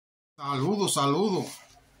Saludos, saludos.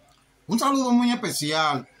 Un saludo muy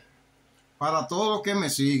especial para todos los que me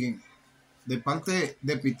siguen de parte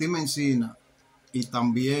de Piti Mencina y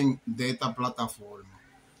también de esta plataforma.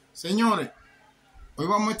 Señores, hoy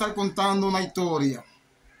vamos a estar contando una historia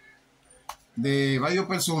de varios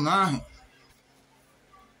personajes.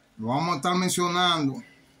 Lo vamos a estar mencionando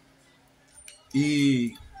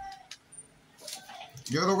y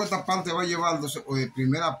yo creo que esta parte va a llevar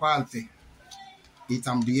primera parte y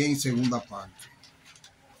también segunda parte.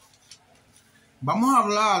 Vamos a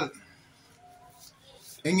hablar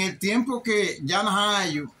en el tiempo que ya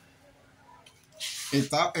Najayo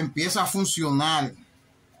empieza a funcionar,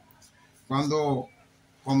 cuando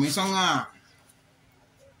comienzan a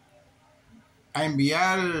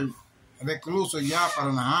enviar reclusos ya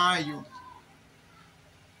para Najayo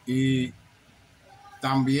y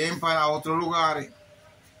también para otros lugares,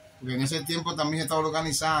 porque en ese tiempo también se estaba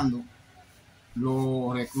organizando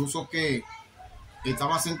los reclusos que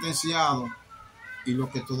estaban sentenciados y los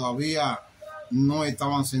que todavía no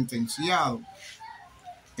estaban sentenciados.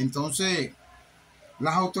 Entonces,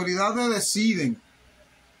 las autoridades deciden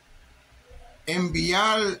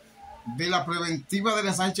enviar de la preventiva del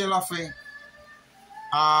ensanche Mala.Fe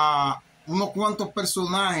a unos cuantos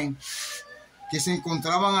personajes que se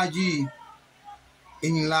encontraban allí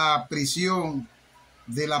en la prisión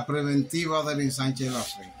de la preventiva del ensanche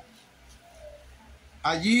Mala.Fe.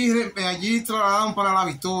 Allí trasladaron para La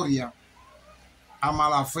Victoria a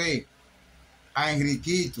Mala.Fe, a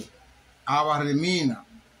Enriquito, a Barremina,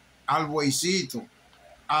 al Bueycito,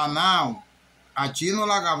 a Nao, a Chino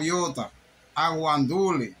la Gaviota, a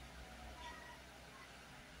Guandule,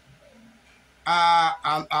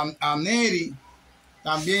 a Neri,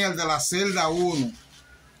 también el de la celda 1.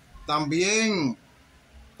 También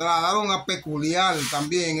trasladaron a Peculiar,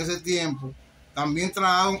 también en ese tiempo. También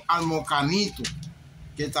trasladaron al Mocanito,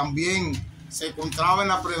 que también se encontraba en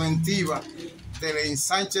la preventiva del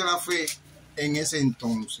ensanche Mala.Fe en ese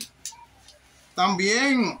entonces.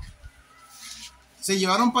 También se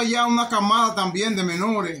llevaron para allá una camada también de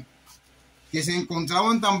menores que se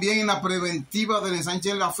encontraban también en la preventiva del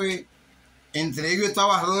ensanche Mala.Fe. Entre ellos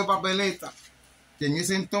estaba Arroz de Papeleta, que en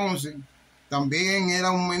ese entonces también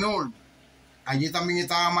era un menor. Allí también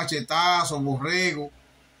estaba Machetazo, Borrego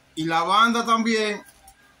y la banda también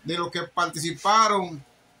de los que participaron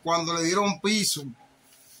cuando le dieron piso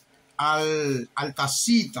al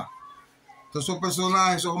Tacita. Todos esos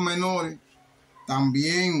personajes, esos menores,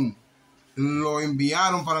 también lo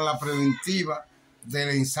enviaron para la preventiva del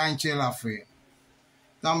ensanche Mala.Fe.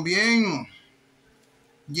 También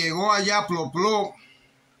llegó allá Ploplo,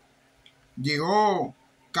 llegó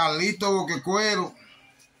Carlito Boquecuero,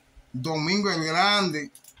 Domingo el Grande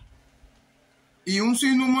y un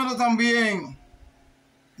sinnúmero también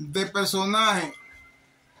de personajes.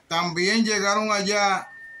 También llegaron allá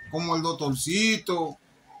como el Doctorcito,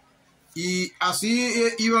 y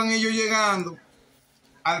así iban ellos llegando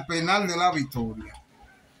al Penal de la Victoria.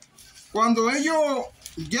 Cuando ellos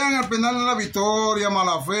llegan al Penal de la Victoria,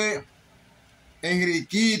 Mala.Fe,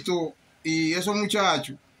 Enriquito y esos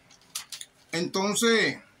muchachos,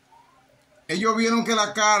 entonces ellos vieron que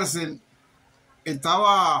la cárcel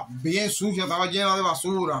estaba bien sucia, estaba llena de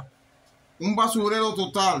basura, un basurero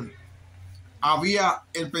total. Había,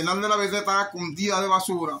 el Penal de la Victoria estaba escondida de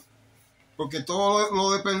basura, porque todo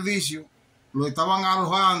lo desperdicio lo estaban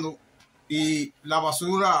arrojando, y la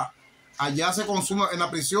basura allá se consume, en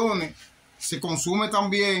las prisiones se consume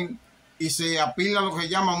también, y se apila lo que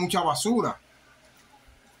llama mucha basura.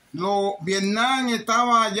 Vietnam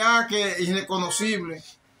estaba allá que irreconocible,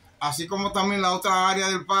 así como también la otra área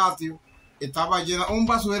del patio estaba llena, un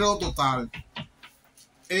basurero total.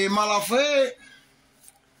 Mala.Fe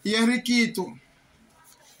y Enriquito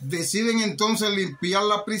deciden entonces limpiar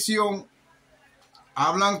la prisión.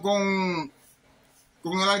 Hablan con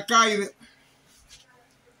el alcaide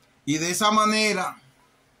y de esa manera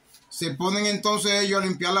se ponen entonces ellos a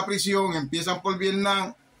limpiar la prisión. Empiezan por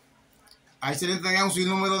Vietnam. Ahí se le entregan un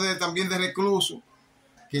sinnúmero también de reclusos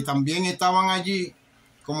que también estaban allí,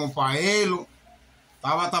 como Paelo.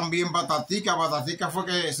 Estaba también Batatica. Batatica fue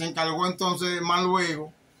que se encargó entonces más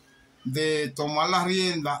luego de tomar la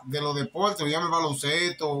rienda de los deportes, ya el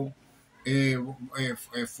baloncesto,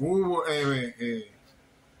 fútbol,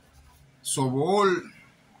 sobol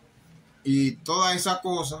y todas esas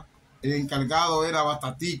cosas. El encargado era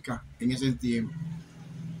Batatica en ese tiempo.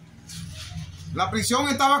 La prisión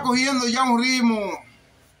estaba cogiendo ya un ritmo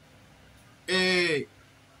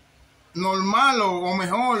normal o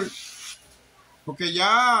mejor, porque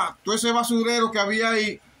ya todo ese basurero que había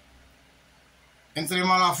ahí, entre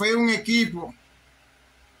Mala.Fe y un equipo,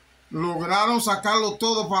 lograron sacarlo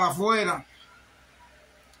todo para afuera.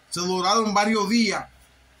 Se duraron varios días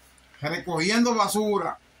recogiendo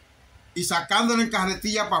basura y sacándola en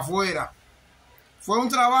carretilla para afuera. Fue un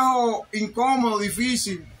trabajo incómodo,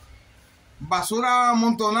 difícil. Basura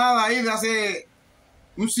amontonada ahí de hace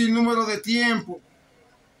un sinnúmero de tiempo.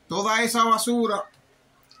 Toda esa basura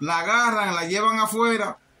la agarran, la llevan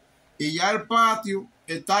afuera y ya el patio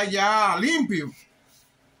está ya limpio.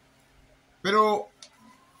 Pero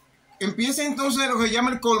empieza entonces lo que se llama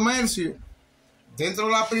el comercio. Dentro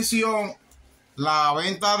de la prisión, la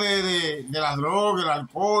venta de la droga, el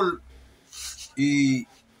alcohol y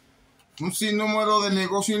un sinnúmero de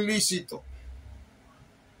negocios ilícitos.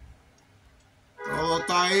 Todo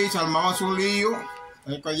está ahí, se armaban su lío.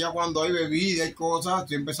 Es que ya cuando hay bebida y cosas,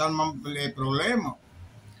 siempre se arman problemas.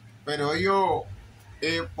 Pero ellos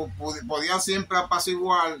podían siempre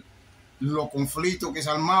apaciguar los conflictos que se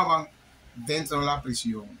armaban dentro de la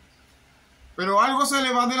prisión. Pero algo se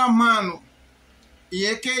le va de las manos, y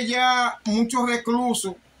es que ya muchos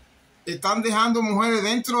reclusos están dejando mujeres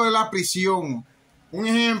dentro de la prisión. Un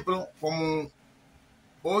ejemplo, como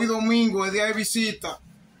hoy domingo es día de visita,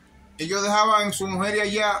 ellos dejaban su mujer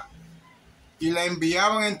allá y la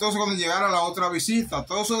enviaban entonces cuando llegara la otra visita.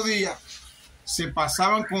 Todos esos días se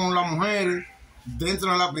pasaban con las mujeres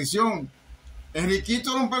dentro de la prisión.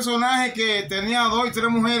 Enriquito era un personaje que tenía 2 y 3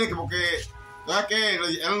 mujeres, porque ya que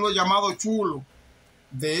eran los llamados chulos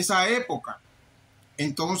de esa época.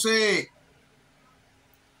 Entonces,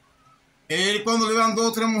 él cuando le iban 2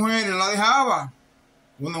 o 3 mujeres, la dejaba,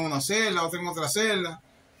 una en una celda, otra en otra celda,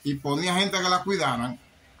 y ponía gente a que la cuidaran.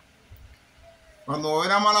 Cuando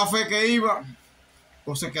era Mala.Fe que iba,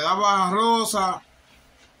 o se quedaba Rosa,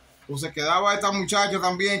 o se quedaba esta muchacha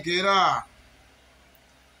también, que era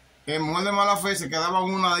mujer de Mala.Fe, se quedaba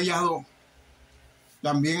una de ellas 2.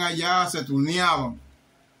 También allá se turneaban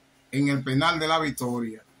en el penal de la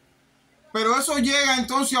Victoria. Pero eso llega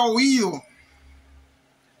entonces a oído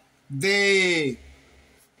del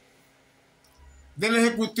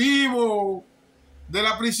ejecutivo de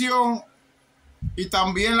la prisión y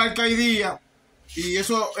también la alcaldía, y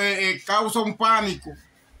eso causa un pánico,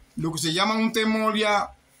 lo que se llama un temor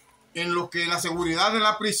ya en lo que la seguridad de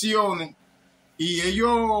las prisiones, y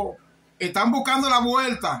ellos están buscando la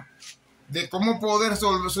vuelta de cómo poder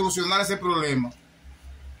solucionar ese problema.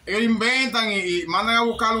 Ellos inventan y mandan a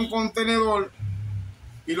buscar un contenedor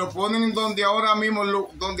y lo ponen donde ahora mismo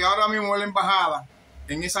es la embajada,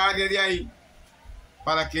 en esa área de ahí,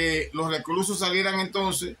 para que los reclusos salieran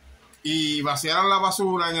entonces y vaciaran la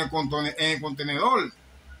basura en el contenedor.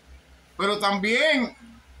 Pero también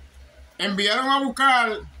enviaron a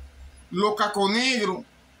buscar los caconegros.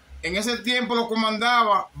 En ese tiempo lo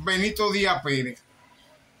comandaba Benito Díaz Pérez.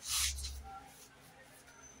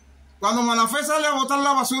 Cuando Mala.Fe sale a botar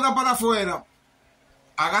la basura para afuera,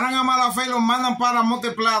 agarran a Mala.Fe y los mandan para Monte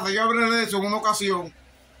Plata. Yo hablé de eso en una ocasión,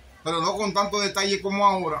 pero no con tanto detalle como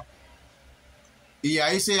ahora. Y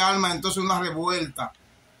ahí se arma entonces una revuelta.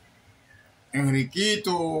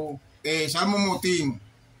 Enriquito, se arma un motín.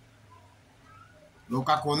 Los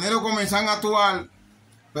caconeros comenzaron a actuar,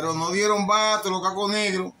 pero no dieron bate los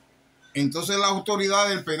caconegros. Entonces la autoridad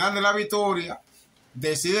del penal de la Victoria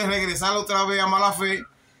decide regresar otra vez a Mala.Fe,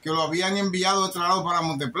 que lo habían enviado de traslado para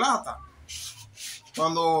Monteplata.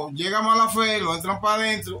 Cuando llega Mala.Fe, lo entran para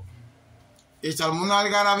adentro, y se armó una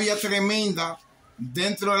algarabía tremenda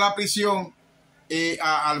dentro de la prisión,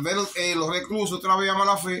 al ver los reclusos otra vez a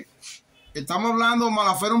Mala.Fe. Estamos hablando,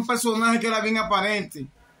 Mala.Fe era un personaje que era bien aparente.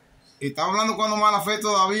 Estamos hablando cuando Mala.Fe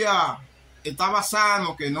todavía estaba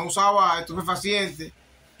sano, que no usaba estupefacientes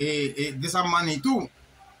de esa magnitud.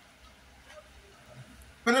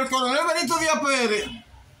 Pero el coronel Benito Díaz Pérez,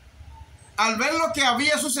 al ver lo que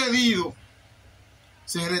había sucedido,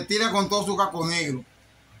 se retira con todo su caco negro.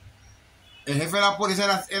 El jefe de la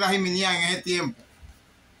policía era Limpian en ese tiempo.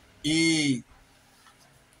 Y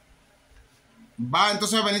va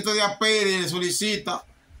entonces Benito Díaz Pérez y le solicita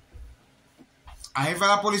al jefe de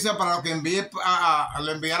la policía para que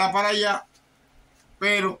lo enviara para allá.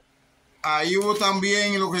 Pero ahí hubo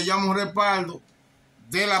también lo que se llama un respaldo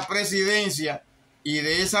de la presidencia, y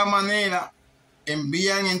de esa manera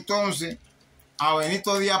envían entonces a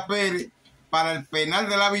Benito Díaz Pérez para el penal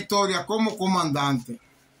de la Victoria como comandante.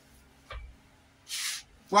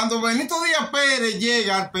 Cuando Benito Díaz Pérez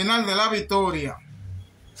llega al penal de la Victoria,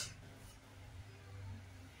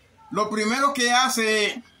 lo primero que hace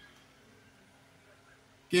es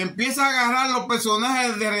que empieza a agarrar los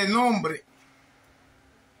personajes de renombre,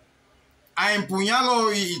 a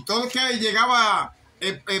empuñarlos, y todo el que llegaba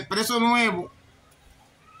el preso nuevo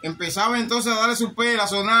empezaba entonces a darle su pela, a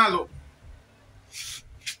sonarlo.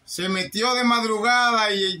 se metió de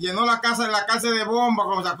madrugada y llenó la cárcel de bomba,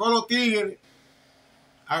 como sacó los tigres,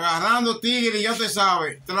 agarrando tigres, ya te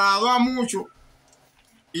sabe, trasladó a muchos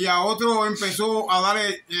y a otro empezó a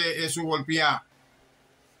darle su golpeada.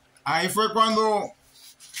 Ahí fue cuando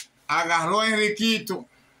agarró a Enriquito,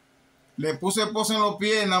 le puso esposa en los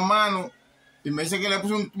pies, en la mano, y me dice que le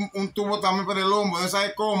puso un tubo también por el hombro, no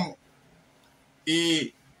sabe cómo.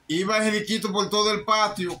 Y iba Enriquito por todo el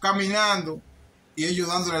patio caminando y ellos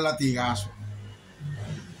dándole latigazo.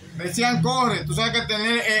 Decían, corre, tú sabes que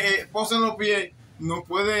tener esposa en los pies no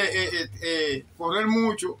puede correr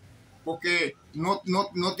mucho porque no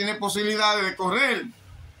tiene posibilidades de correr.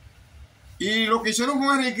 Y lo que hicieron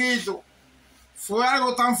con Enriquito fue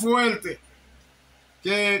algo tan fuerte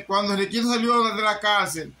que cuando Enriquito salió de la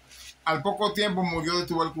cárcel, al poco tiempo murió de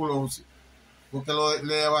tuberculosis, porque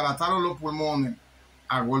le desbarataron los pulmones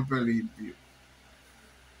a golpe limpio.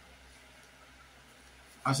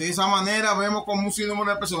 Así de esa manera vemos como un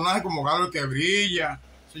sinnúmero de personajes como Galo el que brilla.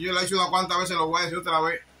 Si yo le he dicho unas cuantas veces, lo voy a decir otra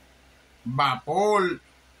vez. Vapor.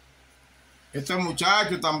 Este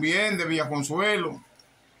muchacho también de Villaconsuelo.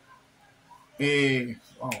 Este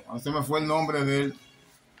me fue el nombre de él.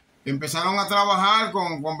 Empezaron a trabajar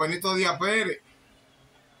con Benito Díaz Pérez.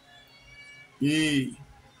 Y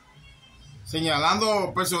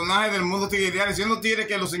señalando personajes del mundo tigreal, diciendo tigres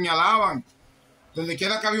que lo señalaban. Donde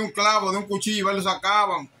quiera que había un clavo de un cuchillo, lo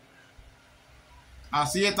sacaban.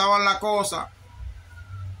 Así estaban las cosas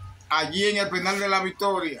allí en el penal de la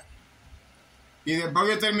Victoria. Y después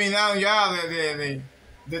que terminaron ya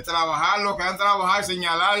de trabajar lo que han trabajado,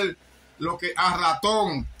 señalar lo que a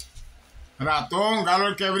Ratón, Galo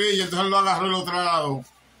el que brilla, entonces lo agarró y lo trasladó.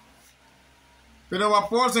 Pero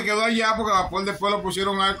Vapor se quedó allá porque Vapor después lo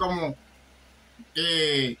pusieron a él como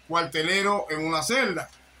cuartelero en una celda.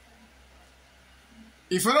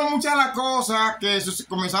 Y fueron muchas las cosas que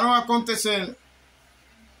comenzaron a acontecer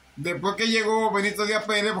después que llegó Benito Díaz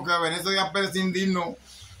Pérez, porque Benito Díaz Pérez se indignó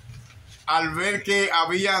al ver que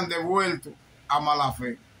habían devuelto a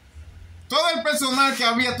Mala.Fe. Todo el personal que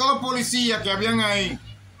había, todos los policías que habían ahí,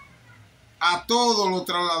 a todos los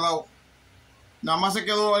trasladó. Nada más se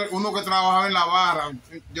quedó uno que trabajaba en la barra,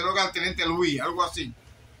 yo creo que al teniente Luis, algo así.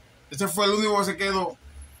 Ese fue el único que se quedó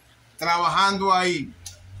trabajando ahí,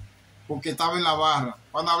 porque estaba en la barra.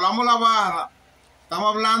 Cuando hablamos de la barra,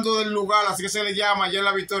 estamos hablando del lugar, así que se le llama allá en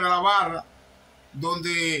la Victoria, la barra,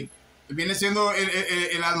 donde viene siendo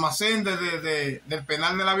el almacén del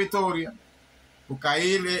penal de la Victoria, porque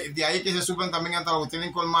ahí, de ahí que se suben también hasta los que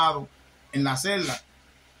tienen colmado en la celda.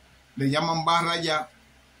 Le llaman barra allá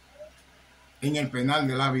en el penal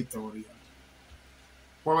de la Victoria.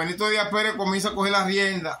 Pues Benito Díaz Pérez comienza a coger la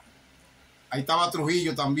rienda. Ahí estaba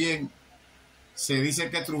Trujillo también. Se dice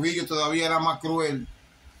que Trujillo todavía era más cruel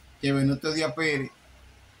que Benito Díaz Pérez,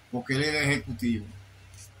 porque él era ejecutivo.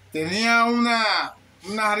 Tenía una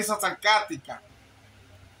risa sarcástica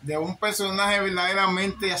de un personaje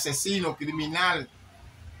verdaderamente asesino, criminal.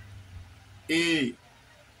 Y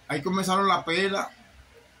ahí comenzaron la pela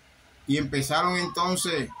y empezaron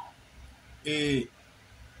entonces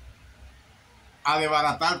a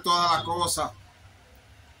desbaratar todas las cosas,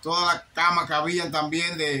 todas las camas que habían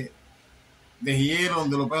también de hierro,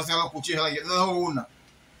 donde los pesos hacían los cuchillos, se dejó una.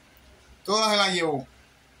 Todas se las llevó.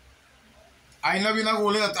 Ahí no había una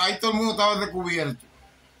goleta, ahí todo el mundo estaba descubierto.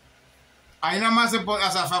 Ahí nada más se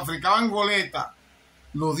fabricaban goletas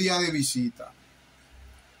los días de visita.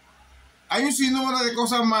 Hay un sinnúmero de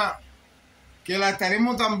cosas más que las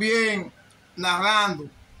estaremos también narrando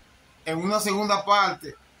en una segunda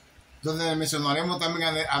parte, donde mencionaremos también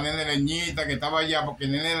a Nene Leñita, que estaba allá, porque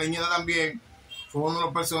Nene Leñita también fue uno de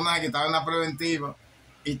los personajes que estaba en la preventiva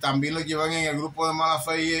y también lo llevan en el grupo de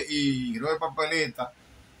Mala.Fe y Héroe de Papeleta,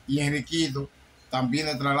 y Enriquito también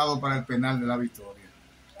de traslado para el penal de la Victoria.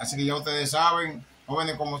 Así que ya ustedes saben,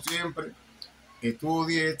 jóvenes, como siempre,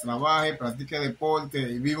 estudie, trabaje, practique deporte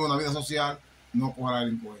y viva una vida social, no coja la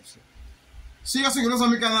delincuencia. Siga suscribiéndose a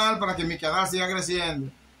mi canal para que mi canal siga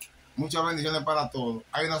creciendo. Muchas bendiciones para todos.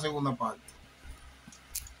 Hay una segunda parte.